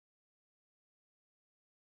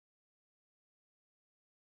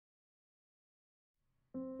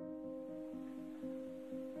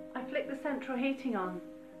flick the central heating on.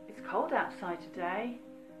 It's cold outside today,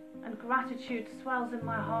 and gratitude swells in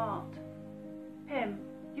my heart. Pim,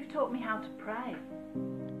 you've taught me how to pray.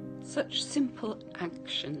 Such simple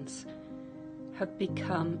actions have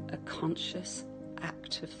become a conscious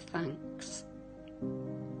act of thanks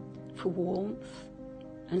for warmth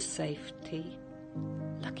and safety.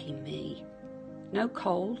 Lucky me. No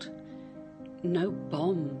cold, no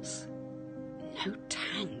bombs, no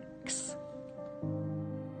tanks.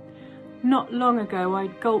 Not long ago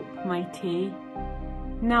I'd gulp my tea,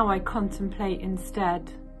 now I contemplate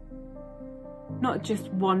instead. Not just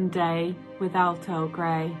one day without Earl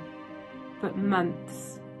Grey, but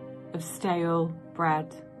months of stale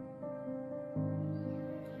bread.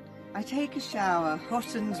 I take a shower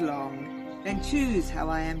hot and long, then choose how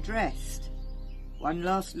I am dressed. One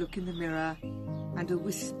last look in the mirror, and a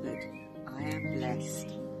whispered, I am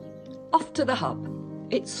blessed. Off to the hub.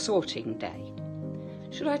 It's sorting day.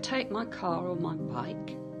 Should I take my car or my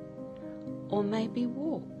bike? Or maybe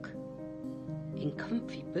walk? In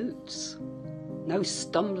comfy boots. No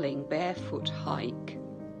stumbling barefoot hike.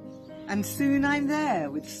 And soon I'm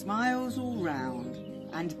there with smiles all round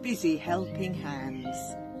and busy helping hands,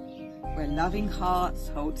 where loving hearts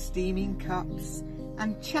hold steaming cups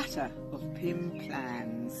and chatter of Pim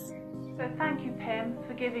plans. So thank you, Pim,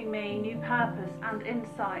 for giving me new purpose and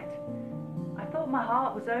insight. I thought my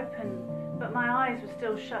heart was open, but my eyes were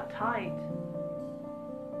still shut tight.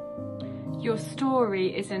 Your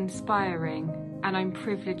story is inspiring, and I'm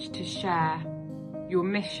privileged to share your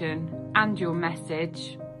mission and your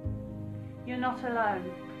message. You're not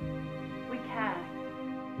alone. We care.